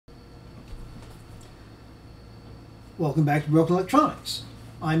Welcome back to Broken Electronics.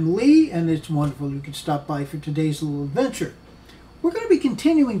 I'm Lee, and it's wonderful you could stop by for today's little adventure. We're going to be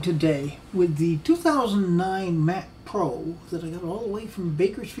continuing today with the 2009 Mac Pro that I got all the way from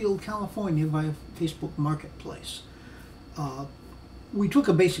Bakersfield, California via Facebook Marketplace. We took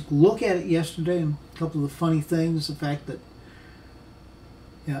a basic look at it yesterday, and a couple of the funny things, the fact that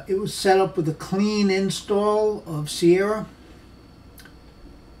it was set up with a clean install of Sierra,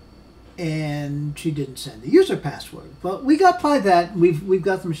 and she didn't send the user password. But we got by that. We've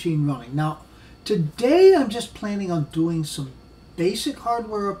got the machine running. Now, today I'm just planning on doing some basic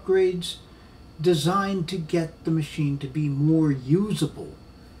hardware upgrades designed to get the machine to be more usable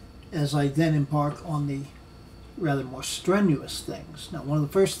as I then embark on the rather more strenuous things. Now, one of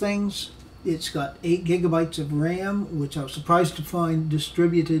the first things, it's got 8 gigabytes of RAM, which I was surprised to find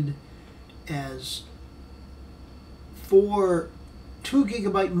distributed as 4 2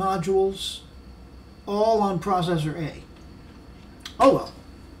 gigabyte modules, all on processor A. Oh well.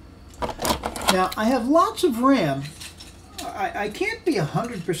 Now, I have lots of RAM. I can't be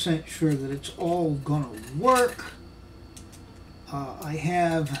 100% sure that it's all going to work. I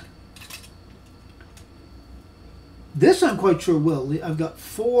have this, I'm quite sure will. I've got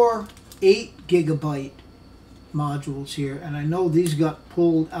 4 8 gigabyte modules here, and I know these got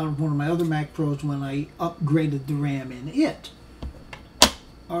pulled out of one of my other Mac Pros when I upgraded the RAM in it.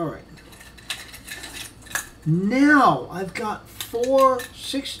 Alright, now I've got 4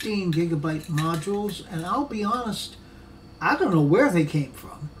 16 gigabyte modules, and I'll be honest, I don't know where they came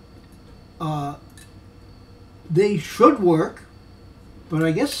from. They should work, but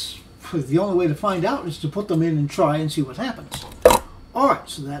I guess the only way to find out is to put them in and try and see what happens. Alright,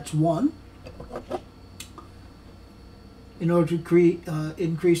 so that's one. In order to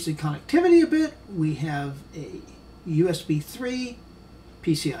increase the connectivity a bit, we have a USB 3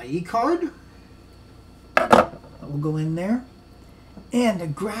 PCIe card that will go in there, and a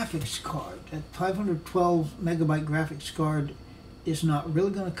graphics card. That 512 megabyte graphics card is not really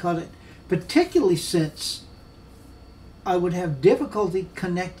going to cut it, particularly since I would have difficulty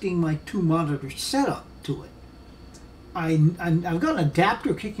connecting my 2 monitor setup to it. I've got an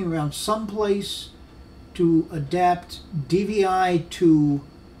adapter kicking around someplace to adapt DVI to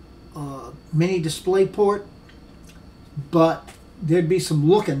mini display port, but there'd be some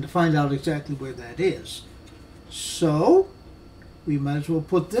looking to find out exactly where that is. So we might as well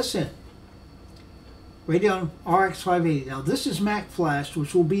put this in. Radeon RX 580. Now this is Mac Flash,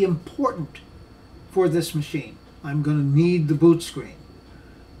 which will be important for this machine. I'm going to need the boot screen.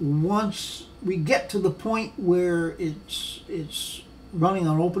 Once we get to the point where it's running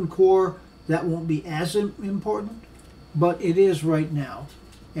on open core, that won't be as important, but it is right now.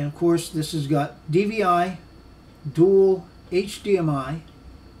 And of course, this has got DVI, dual HDMI,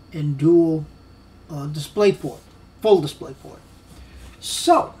 and dual DisplayPort, full DisplayPort.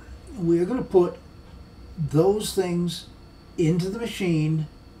 So we're going to put those things into the machine,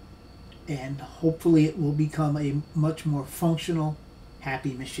 and hopefully it will become a much more functional,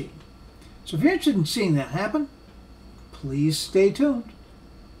 happy machine. So if you're interested in seeing that happen, please stay tuned.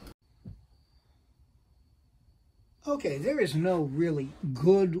 Okay, there is no really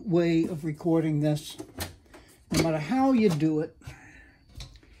good way of recording this. No matter how you do it,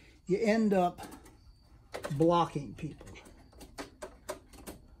 you end up blocking people.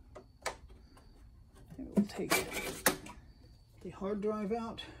 We'll take the hard drive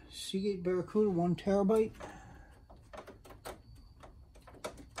out. Seagate Barracuda, 1 terabyte.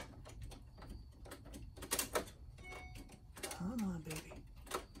 Come on, baby.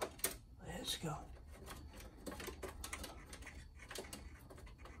 Let's go.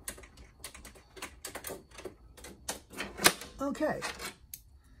 Okay,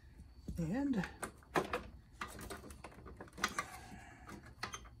 and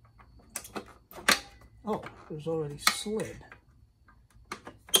oh, it was already slid.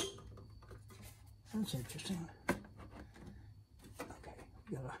 That's interesting. Okay,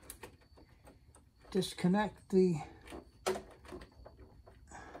 gotta disconnect the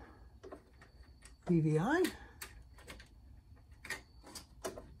DVI.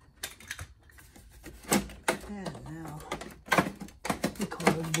 And now the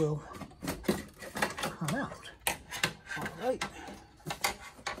card will come out. All right.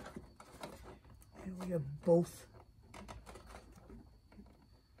 And we have both.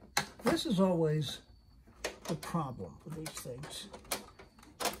 This is always the problem with these things.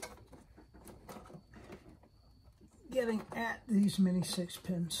 Getting at these mini 6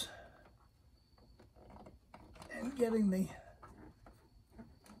 pins and getting the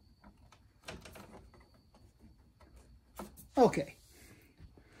okay.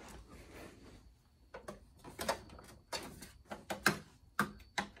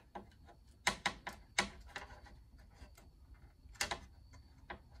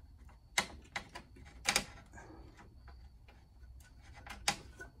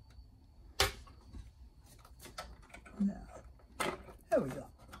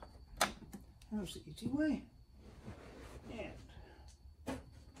 There's the easy way. And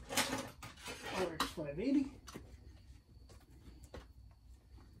RX 580.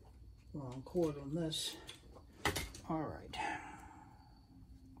 Wrong cord on this. All right.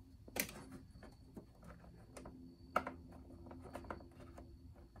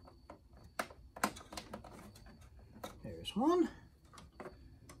 There's one.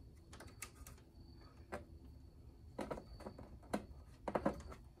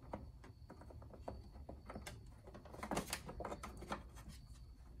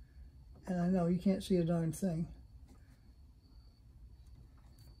 And I know you can't see a darn thing.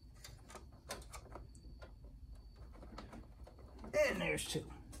 And there's two.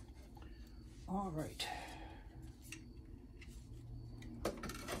 All right.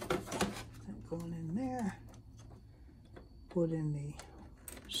 That going in there. Put in the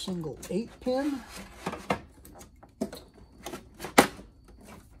single 8-pin.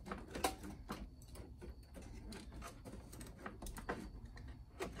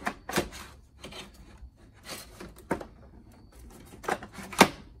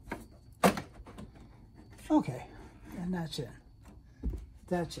 Okay, and that's in.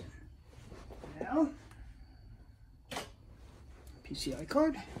 That's in. Now, PCI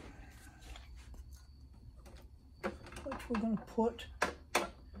card, which we're going to put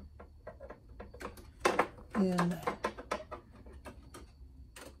in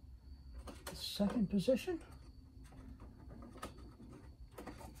the second position.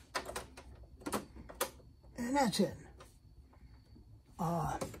 And that's in.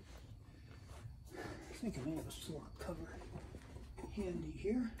 I think I may have a slot cover handy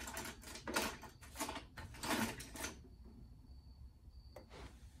here.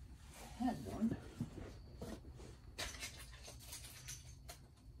 I had one.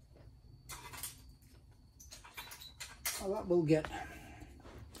 Oh, that we'll get.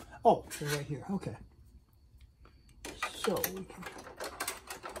 Oh, they're right here. Okay. So we can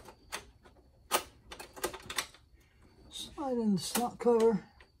slide in the slot cover.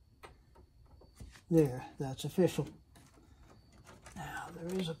 There, that's official. Now,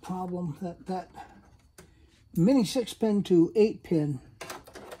 there is a problem that mini 6-pin to 8-pin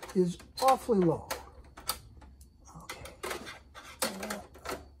is awfully low. Okay.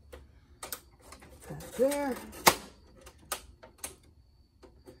 That there.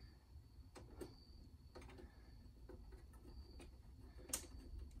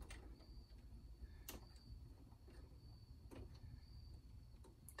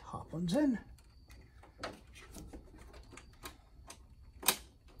 Top one's in.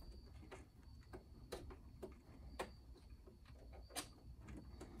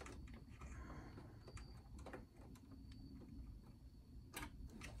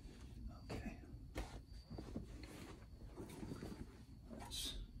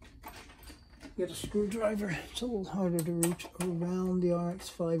 Get a screwdriver. It's a little harder to reach around the RX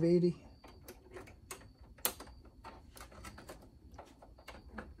 580.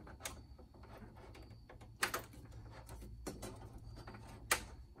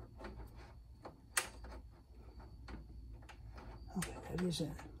 Okay, that is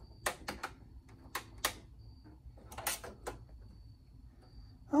in.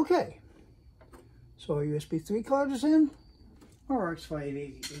 Okay, so our USB 3 card is in. Our RX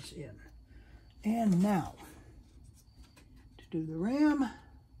 580 is in. And now, to do the RAM,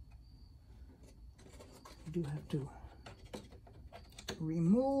 you do have to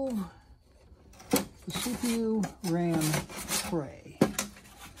remove the CPU RAM tray,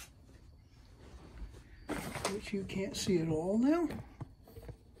 which you can't see at all now.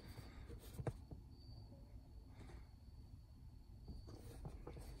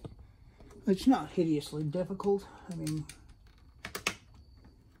 It's not hideously difficult. I mean,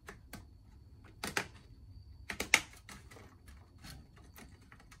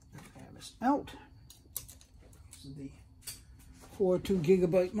 out. This is the 4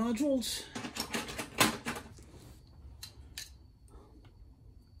 2GB modules.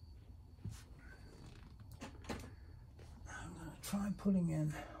 I'm going to try putting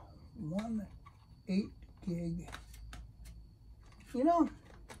in one 8GB. You know,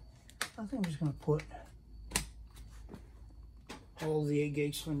 I think I'm just going to put all the 8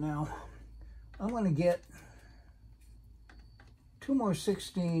 gigs for now. I'm going to get 2 more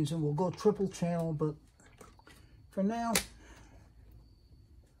 16s and we'll go triple channel, but for now,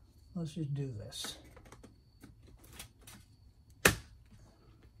 let's just do this.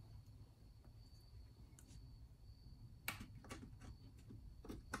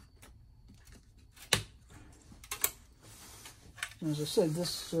 As I said,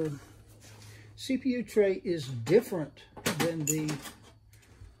 this CPU tray is different than the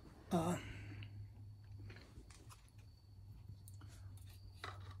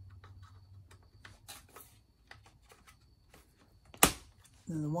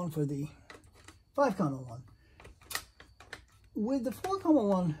then the one for the 5.1. With the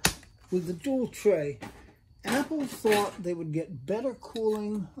 4.1, with the dual tray, Apple thought they would get better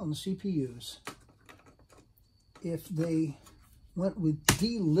cooling on the CPUs if they went with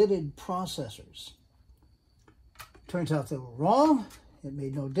de-lidded processors. Turns out they were wrong. It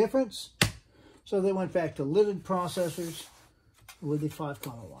made no difference. So they went back to lidded processors with the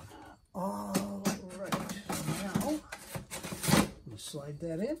 5.1. All right, now we slide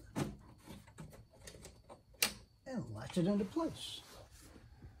that in and latch it into place.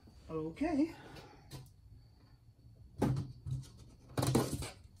 Okay.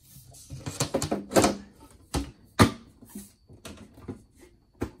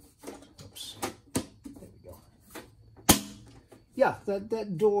 Oops. There we go. Yeah,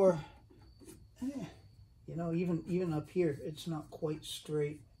 that door, you know, even up here, it's not quite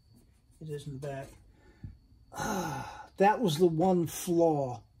straight. It is in the back. That was the one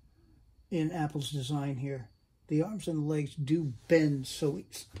flaw in Apple's design here. The arms and the legs do bend so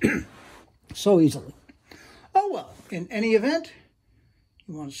easily. Oh well, in any event,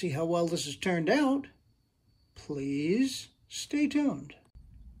 you want to see how well this has turned out, please stay tuned.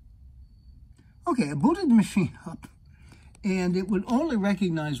 Okay, I booted the machine up, and it would only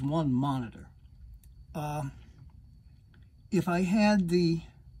recognize one monitor. If I had the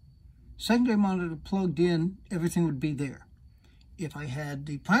secondary monitor plugged in, everything would be there. If I had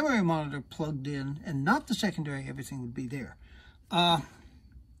the primary monitor plugged in and not the secondary, everything would be there.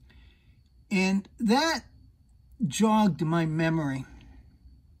 And that jogged my memory.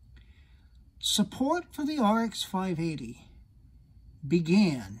 Support for the RX 580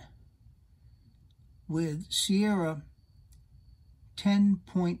 began with Sierra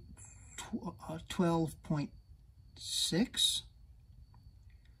 10.12.6.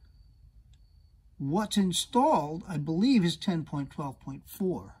 What's installed, I believe, is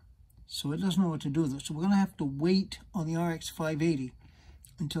 10.12.4. So it doesn't know what to do with it. So we're going to have to wait on the RX 580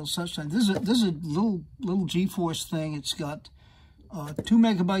 until such time. This is a little GeForce thing. It's got 2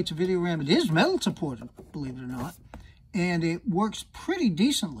 megabytes of video RAM. It is metal supported, believe it or not. And it works pretty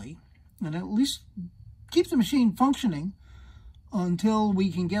decently. And at least keep the machine functioning until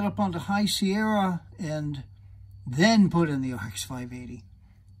we can get up onto High Sierra and then put in the RX 580.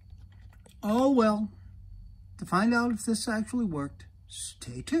 Oh well, to find out if this actually worked,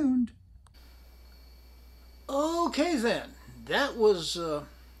 stay tuned. Okay then, that was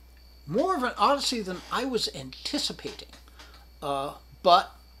more of an odyssey than I was anticipating.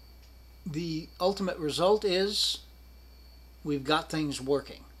 But the ultimate result is we've got things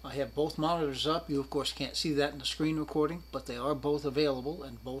working. I have both monitors up. You of course can't see that in the screen recording, but they are both available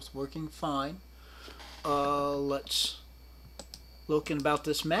and both working fine. Let's look in about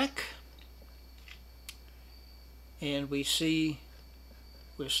this Mac. And we see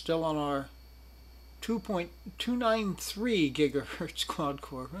we're still on our 2.293 gigahertz quad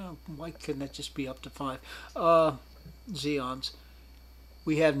core. Well, why couldn't that just be up to 5 Xeons?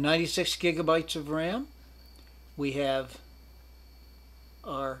 We have 96 gigabytes of RAM. We have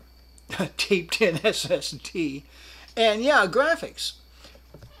our taped-in SSD. And yeah, graphics.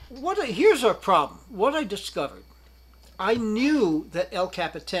 Here's our problem. What I discovered. I knew that El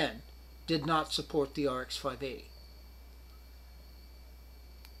Capitan did not support the RX 580.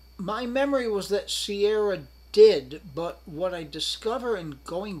 My memory was that Sierra did, but what I discover in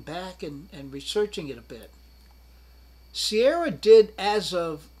going back and researching it a bit, Sierra did as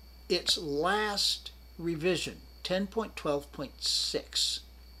of its last revision, 10.12.6.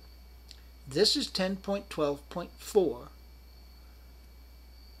 This is 10.12.4.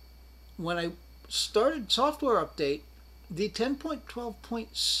 When I started software update, the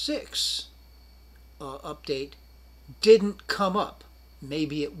 10.12.6 update didn't come up.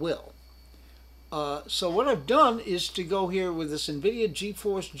 Maybe it will. So what I've done is to go here with this NVIDIA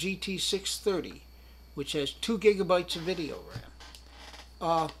GeForce GT 630, which has 2 gigabytes of video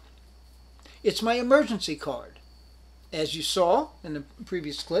RAM. It's my emergency card. As you saw in the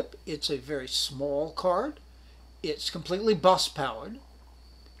previous clip, it's a very small card. It's completely bus powered.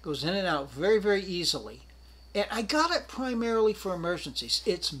 Goes in and out very, very easily. And I got it primarily for emergencies.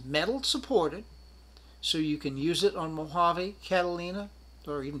 It's metal supported, so you can use it on Mojave, Catalina,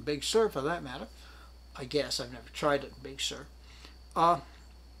 or even Big Sur for that matter. I guess I've never tried it in Big Sur.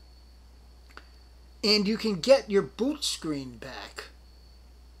 And you can get your boot screen back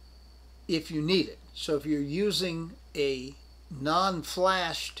if you need it. So if you're using a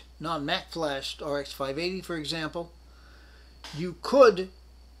non-flashed, non-Mac flashed RX 580, for example, you could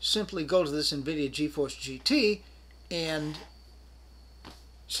simply go to this NVIDIA GeForce GT and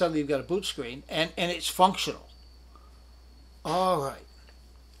suddenly you've got a boot screen and it's functional. All right.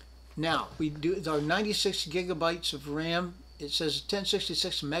 Now, we do our 96 gigabytes of RAM. It says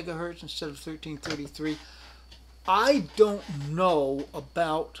 1066 megahertz instead of 1333. I don't know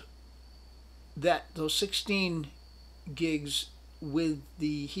about those 16 gigs with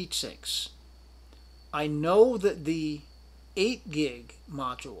the heat sinks. I know that the 8 gig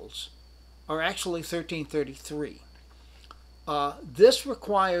modules are actually 1333. This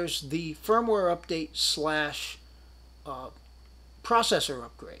requires the firmware update slash processor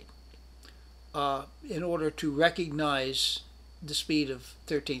upgrade in order to recognize the speed of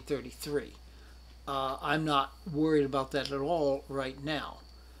 1333. I'm not worried about that at all right now.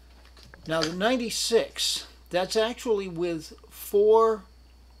 Now the 96, that's actually with 4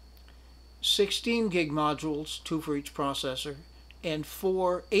 16 gig modules, 2 for each processor, and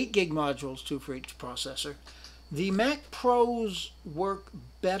 4 8 gig modules, 2 for each processor. The Mac Pros work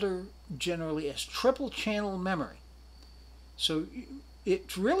better generally as triple channel memory. So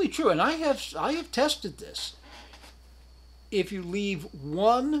it's really true, and I have tested this. If you leave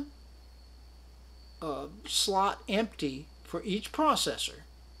one slot empty for each processor,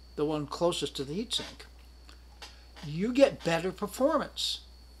 the one closest to the heatsink, you get better performance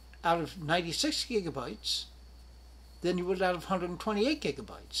out of 96 gigabytes than you would out of 128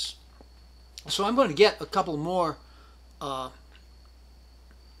 gigabytes. So I'm going to get a couple more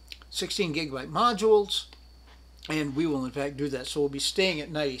 16 gigabyte modules, and we will in fact do that. So we'll be staying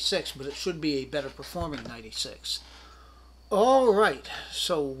at 96, but it should be a better performing 96. All right,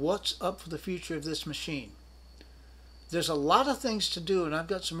 so what's up for the future of this machine? There's a lot of things to do, and I've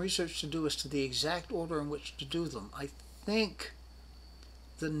got some research to do as to the exact order in which to do them. I think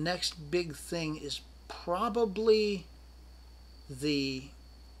the next big thing is probably the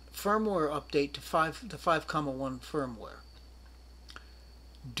firmware update to 5.1 firmware.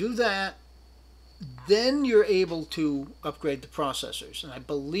 Do that, then you're able to upgrade the processors. And I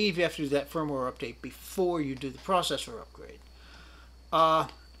believe you have to do that firmware update before you do the processor upgrade. I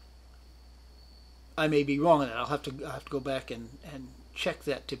may be wrong on that. I'll have to go back and check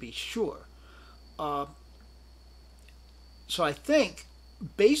that to be sure. So I think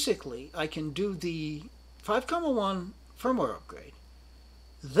basically I can do the 5.1 firmware upgrade,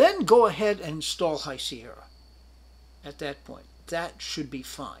 then go ahead and install High Sierra at that point. That should be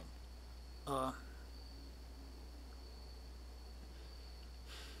fine.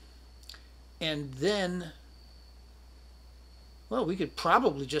 And then, well, we could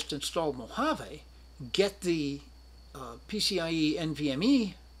probably just install Mojave, get the PCIe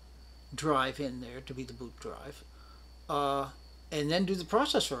NVMe drive in there to be the boot drive, and then do the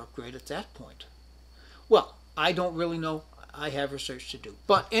processor upgrade at that point. Well, I don't really know. I have research to do.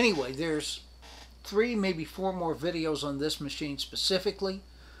 But anyway, there's 3, maybe 4 more videos on this machine specifically.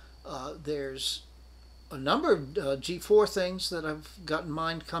 There's a number of G4 things that I've got in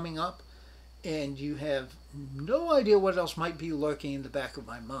mind coming up, and you have no idea what else might be lurking in the back of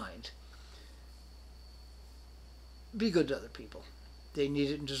my mind. Be good to other people. They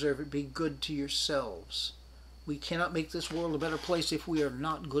need it and deserve it. Be good to yourselves. We cannot make this world a better place if we are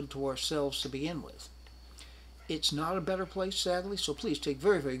not good to ourselves to begin with. It's not a better place, sadly, so please take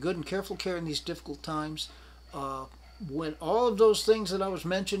very, very good and careful care in these difficult times. When all of those things that I was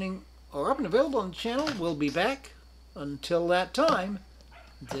mentioning are up and available on the channel, we'll be back. Until that time,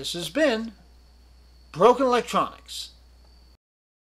 this has been Broken Electronics.